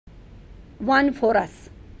one for us.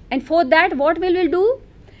 And for that, what we will do?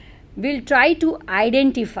 We'll try to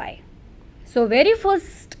identify. So very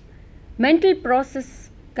first mental process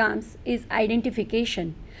comes is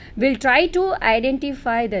identification. We'll try to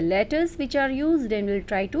identify the letters which are used, and we'll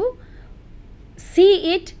try to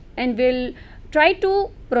see it, and we'll try to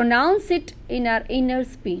pronounce it in our inner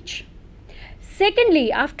speech.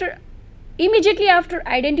 Secondly, immediately after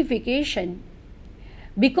identification,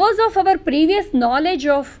 because of our previous knowledge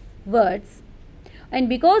of words and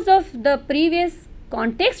because of the previous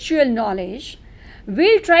contextual knowledge,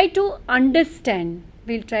 we'll try to understand,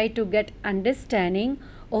 we'll try to get understanding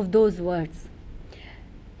of those words,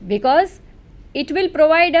 because it will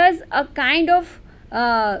provide us a kind of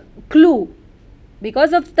clue.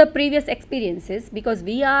 Because of the previous experiences, because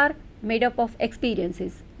we are made up of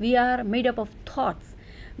experiences, we are made up of thoughts,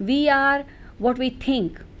 we are what we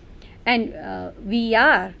think, and we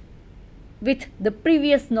are with the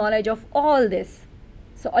previous knowledge of all this.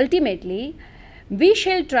 So ultimately, we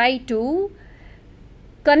shall try to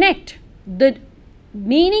connect the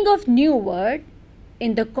meaning of new word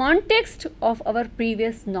in the context of our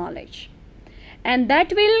previous knowledge, and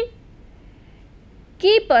that will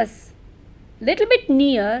keep us little bit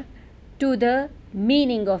near to the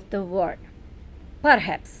meaning of the word,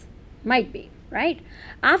 perhaps, might be, right?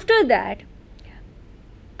 After that,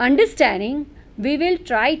 understanding, we will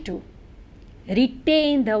try to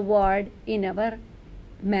retain the word in our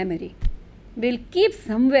memory. We'll keep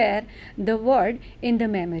somewhere the word in the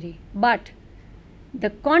memory, but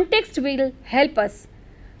the context will help us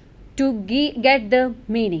to get the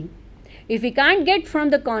meaning. If we can't get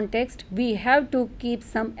from the context, we have to keep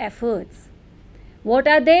some efforts. What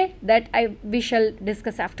are they? That we shall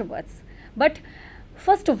discuss afterwards. But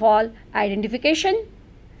first of all, identification.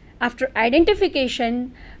 After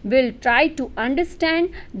identification, we'll try to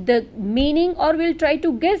understand the meaning, or we'll try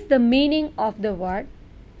to guess the meaning of the word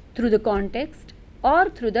through the context or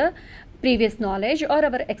through the previous knowledge or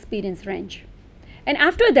our experience range. And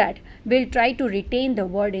after that, we'll try to retain the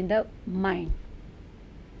word in the mind.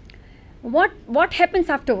 What happens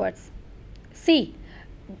afterwards? See,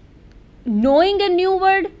 knowing a new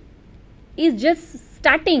word is just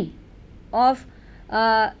starting of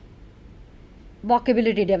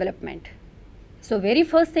vocabulary development. So very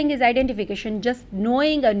first thing is identification, just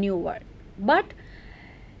knowing a new word. But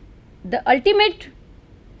the ultimate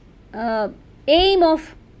aim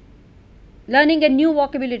of learning a new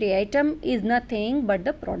vocabulary item is nothing but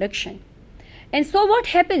the production. And so what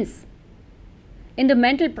happens in the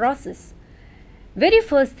mental process? Very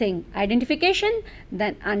first thing, identification,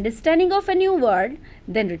 then understanding of a new word,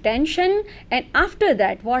 then retention, and after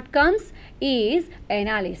that what comes is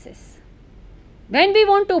analysis. When we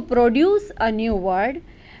want to produce a new word,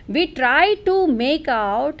 we try to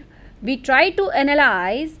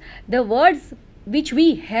analyze the words which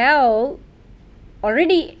we have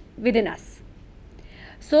already within us.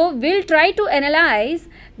 So we'll try to analyze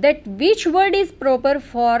that which word is proper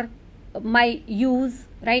for my use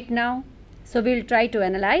right now. So we'll try to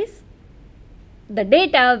analyze the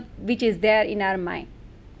data which is there in our mind.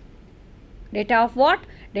 Data of what?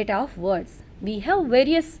 Data of words. We have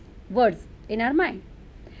various words in our mind.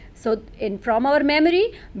 So from our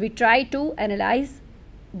memory, we try to analyze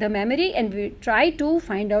the memory and we try to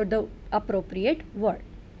find out the appropriate word.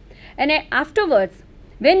 And afterwards,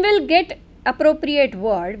 when we'll get appropriate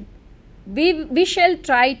word, we shall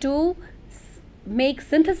try to make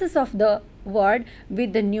synthesis of the word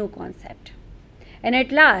with the new concept. And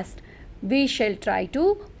at last, we shall try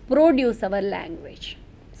to produce our language.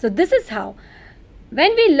 So this is how,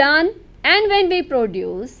 when we learn and when we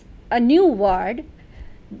produce a new word,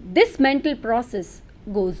 this mental process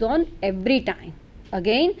goes on every time.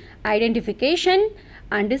 Again, identification,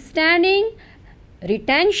 understanding,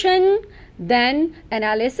 retention, then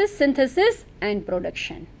analysis, synthesis, and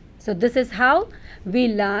production. So this is how we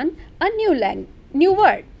learn a new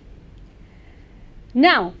word.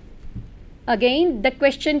 Now, again the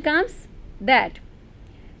question comes that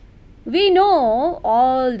we know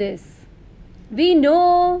all this. We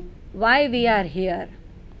know why we are here.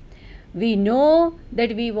 We know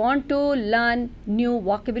that we want to learn new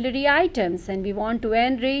vocabulary items and we want to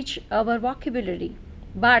enrich our vocabulary.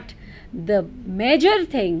 But the major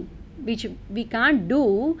thing which we can't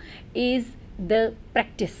do is the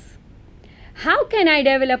practice. How can I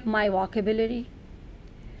develop my vocabulary?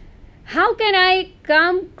 How can I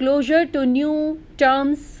come closer to new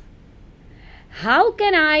terms? How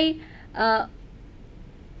can I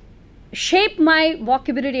shape my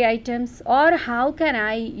vocabulary items, or how can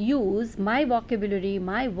I use my vocabulary,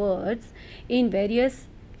 my words in various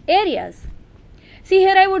areas? See,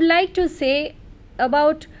 here I would like to say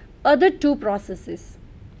about other two processes.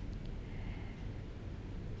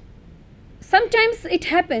 Sometimes it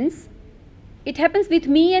happens with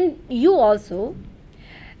me and you also,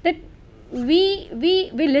 that we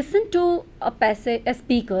listen to a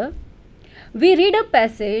speaker, we read a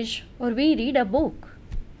passage or we read a book,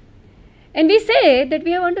 and we say that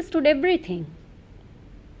we have understood everything.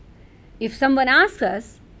 If someone asks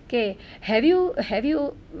us, okay, have you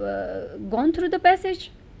gone through the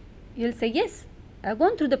passage? You'll say, yes, I've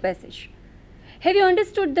gone through the passage. Have you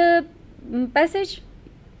understood the passage?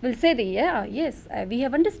 We'll say, yes, we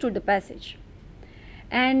have understood the passage.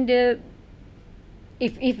 And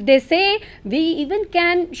if they say, we even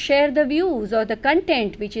can share the views or the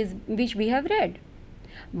content which we have read.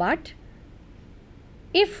 But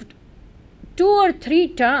if 2 or 3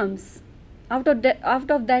 terms out of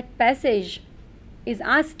that passage is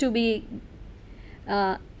asked to be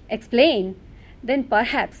explained, then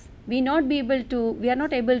perhaps we are not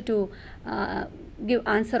able to give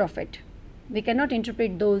answer of it. We cannot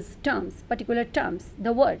interpret those terms, particular terms,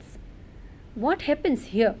 the words. What happens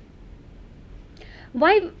here?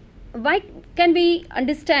 Why can we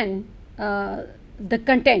understand the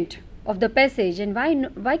content of the passage, and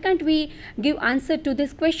why can't we give answer to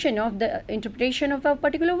this question of the interpretation of a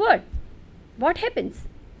particular word? What happens?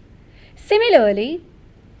 Similarly,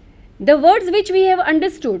 the words which we have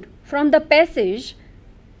understood from the passage,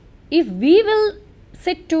 if we will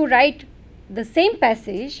sit to write the same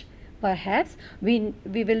passage, perhaps we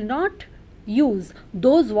will not use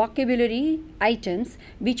those vocabulary items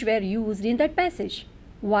which were used in that passage.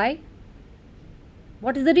 Why?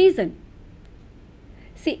 What is the reason?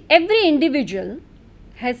 See, every individual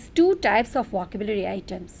has 2 types of vocabulary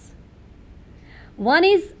items. One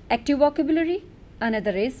is active vocabulary,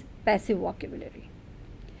 another is passive vocabulary.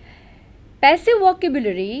 Passive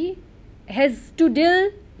vocabulary has to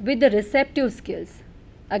deal with the receptive skills.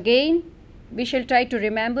 Again, we shall try to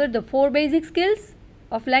remember the 4 basic skills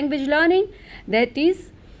of language learning, that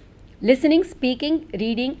is listening, speaking,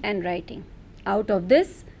 reading and writing. Out of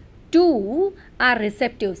this, 2 are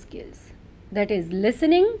receptive skills, that is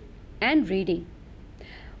listening and reading.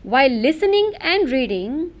 While listening and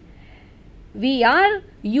reading, we are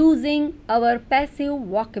using our passive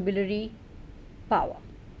vocabulary power.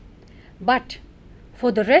 But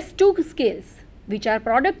for the rest 2 skills which are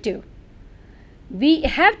productive, we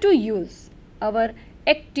have to use our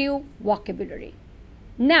active vocabulary.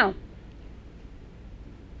 Now,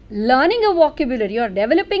 learning a vocabulary or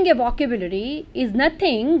developing a vocabulary is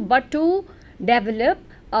nothing but to develop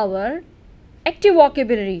our active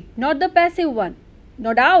vocabulary, not the passive one.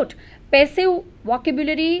 No doubt, passive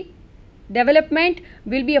vocabulary development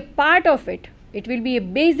will be a part of it. It will be a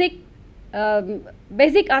basic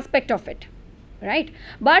aspect of it, right?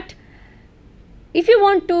 But if you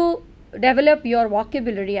want to develop your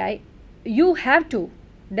vocabulary, you have to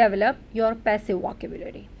develop your passive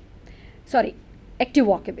vocabulary. Active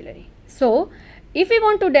vocabulary. So, if we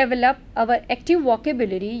want to develop our active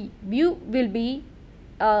vocabulary, you will be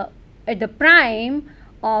at the prime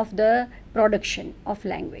of the production of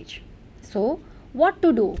language. So, what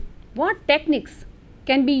to do? What techniques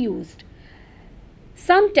can be used?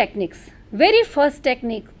 Some techniques. Very first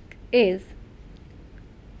technique is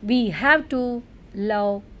we have to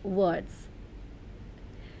love words.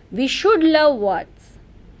 We should love words.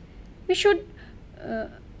 We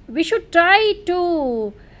should try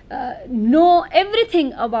to know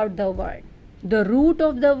everything about the word. The root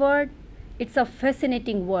of the word, it's a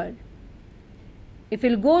fascinating word. If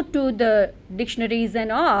you'll go to the dictionaries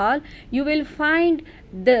and all, you will find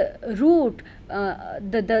the root,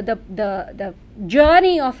 the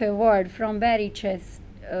journey of a word from where it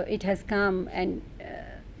has come and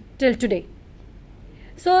till today.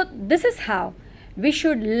 So this is how we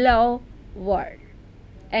should love word.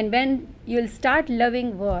 And when you'll start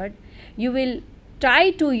loving word, you will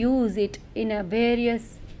try to use it in a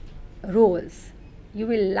various roles. You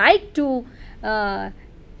will like to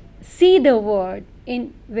see the word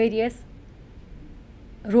in various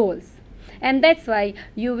roles, and that's why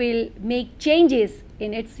you will make changes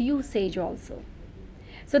in its usage also.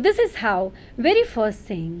 So this is how, very first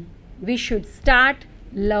thing, we should start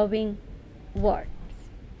loving words.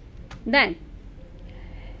 Then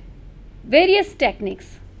various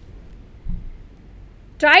techniques.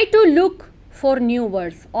 Try to look for new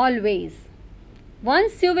words always.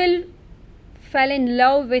 Once you will fall in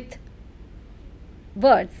love with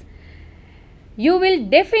words, you will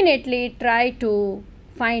definitely try to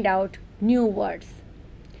find out new words.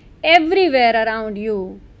 Everywhere around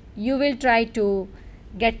you, you will try to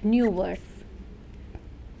get new words.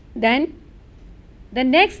 Then the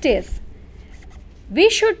next is, we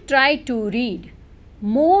should try to read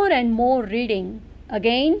more and more reading.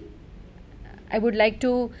 Again, I would like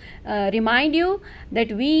to remind you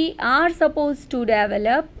that we are supposed to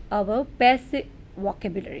develop our passive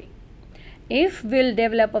vocabulary. If we'll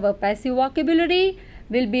develop our passive vocabulary,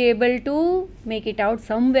 we'll be able to make it out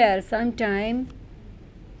somewhere, sometime.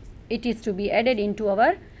 It is to be added into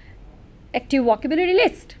our active vocabulary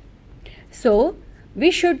list. So,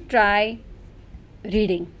 we should try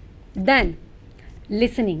reading. Then,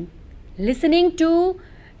 listening. Listening to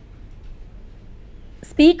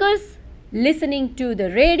speakers, listening to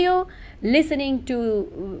the radio, listening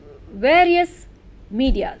to various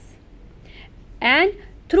medias. And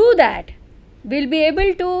through that, we'll be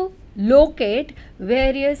able to locate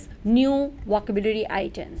various new vocabulary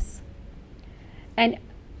items. And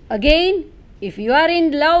again, if you are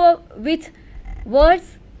in love with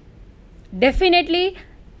words, definitely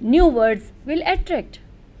new words will attract.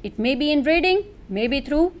 It may be in reading, maybe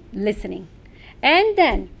through listening. And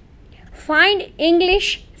then find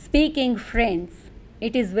English speaking friends.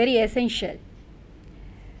 It is very essential.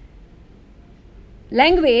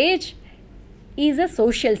 Language is a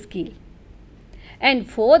social skill, and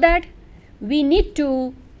for that we need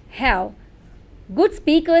to have good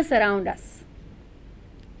speakers around us,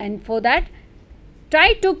 and for that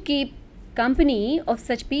try to keep company of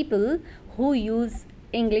such people who use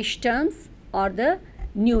English terms or the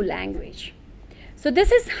new language. So this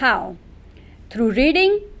is how, through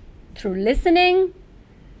reading, through listening,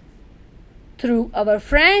 through our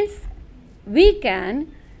friends, we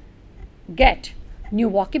can get new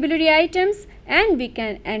vocabulary items and we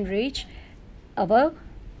can enrich our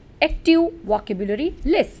active vocabulary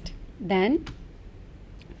list. Then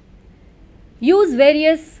use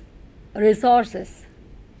various resources.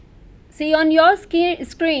 See, on your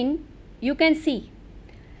screen you can see,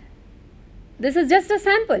 this is just a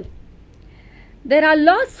sample. There are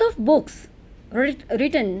lots of books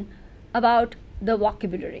written about the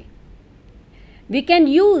vocabulary. We can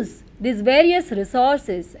use these various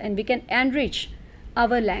resources and we can enrich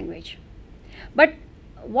our language. But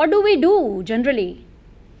what do we do generally?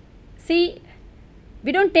 See,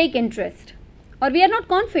 we don't take interest or we are not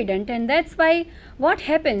confident, and that's why what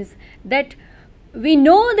happens that we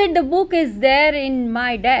know that the book is there in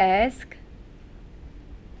my desk,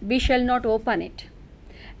 we shall not open it.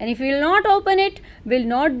 And if we will not open it, we will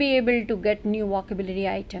not be able to get new vocabulary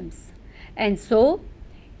items. And so,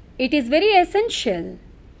 it is very essential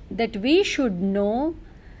that we should know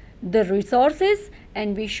the resources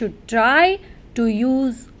and we should try to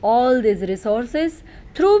use all these resources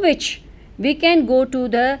through which we can go to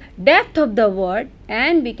the depth of the word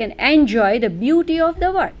and we can enjoy the beauty of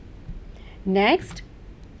the word. Next,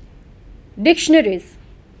 dictionaries.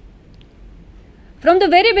 From the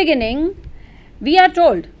very beginning, we are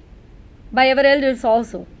told by our elders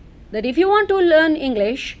also that if you want to learn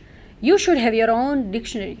English, you should have your own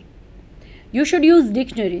dictionary. You should use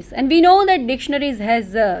dictionaries, and we know that dictionaries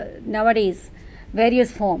has nowadays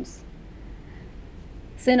various forms: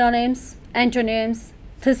 synonyms, antonyms,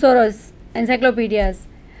 thesaurus, encyclopedias,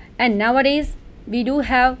 and nowadays we do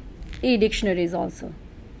have e-dictionaries also,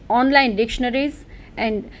 online dictionaries,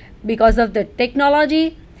 and because of the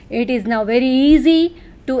technology, it is now very easy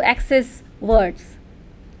to access words.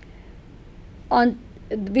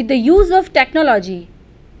 With the use of technology,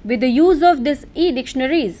 with the use of this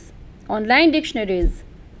e-dictionaries, online dictionaries,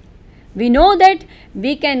 we know that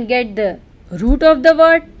we can get the root of the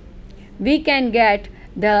word, we can get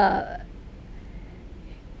the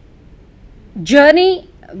journey,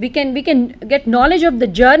 we can get knowledge of the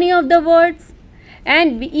journey of the words,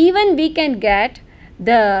 and we can get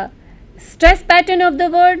the stress pattern of the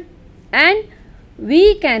word, and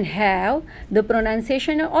we can have the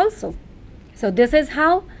pronunciation also. So this is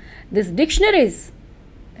how this dictionaries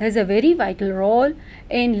has a very vital role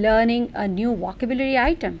in learning a new vocabulary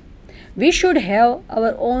item. We should have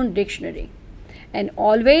our own dictionary, and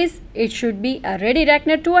always it should be a ready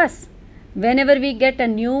reckoner to us. Whenever we get a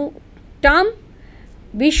new term,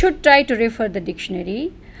 we should try to refer the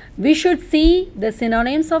dictionary. We should see the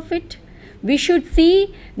synonyms of it. We should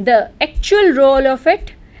see the actual role of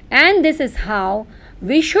it, and this is how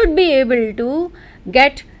we should be able to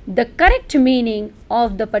get the correct meaning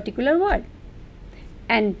of the particular word.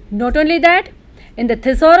 And not only that, in the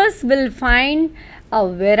thesaurus we will find a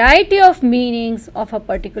variety of meanings of a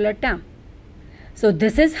particular term. So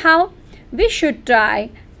this is how we should try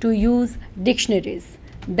to use dictionaries.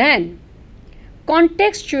 Then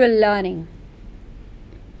contextual learning.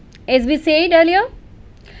 As we said earlier,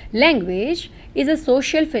 language is a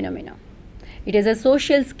social phenomenon. It is a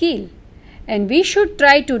social skill, and we should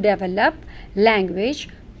try to develop language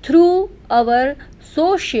through our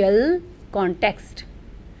social context.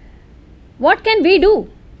 What can we do?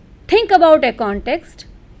 Think about a context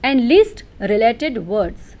and list related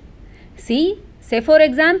words. See, say for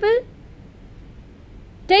example,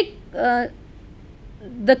 take the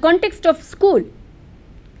context of school,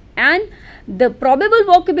 and the probable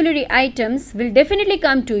vocabulary items will definitely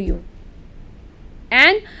come to you.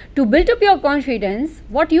 And to build up your confidence,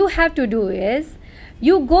 what you have to do is,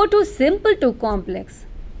 you go to simple to complex.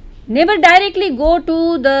 Never directly go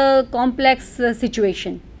to the complex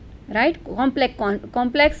situation, right?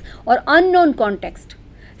 Complex or unknown context.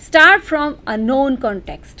 Start from a known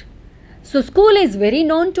context. So school is very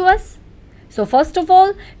known to us. So first of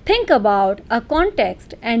all, think about a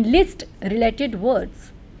context and list related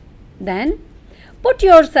words. Then put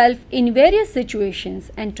yourself in various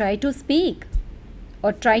situations and try to speak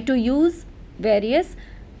or try to use various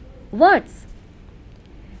words.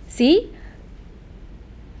 See,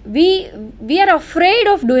 we are afraid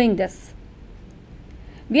of doing this.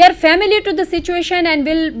 We are familiar to the situation and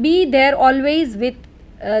will be there always with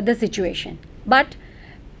the situation. But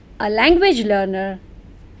a language learner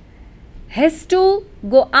has to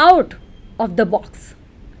go out of the box.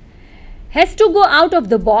 Has to go out of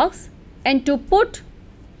the box and to put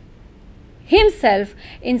himself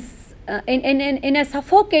in a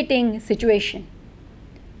suffocating situation.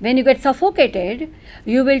 When you get suffocated,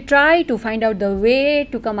 you will try to find out the way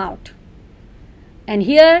to come out. And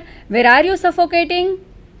here, where are you suffocating?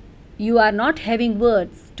 You are not having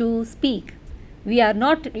words to speak. You are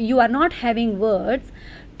not having words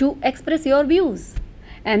to express your views.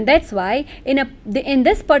 And that's why in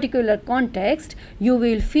this particular context, you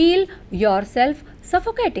will feel yourself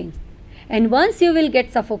suffocating. And once you will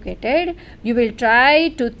get suffocated, you will try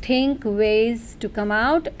to think ways to come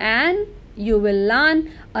out, and you will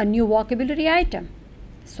learn a new vocabulary item.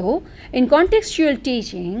 So, in contextual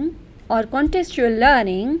teaching or contextual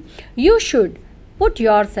learning, you should put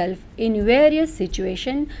yourself in various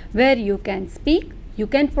situations where you can speak, you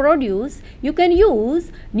can produce, you can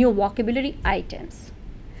use new vocabulary items.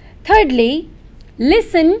 Thirdly,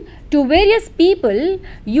 listen to various people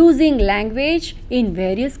using language in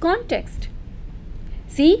various contexts.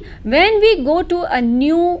 See, when we go to a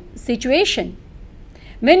new situation,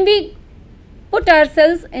 when we put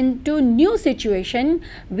ourselves into new situation,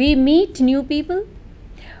 we meet new people,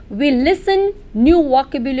 we listen new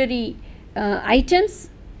vocabulary items,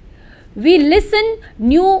 we listen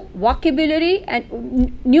new vocabulary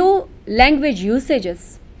and new language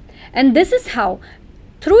usages. And this is how,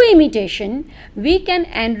 through imitation, we can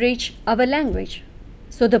enrich our language.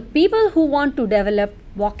 So the people who want to develop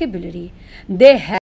vocabulary, they have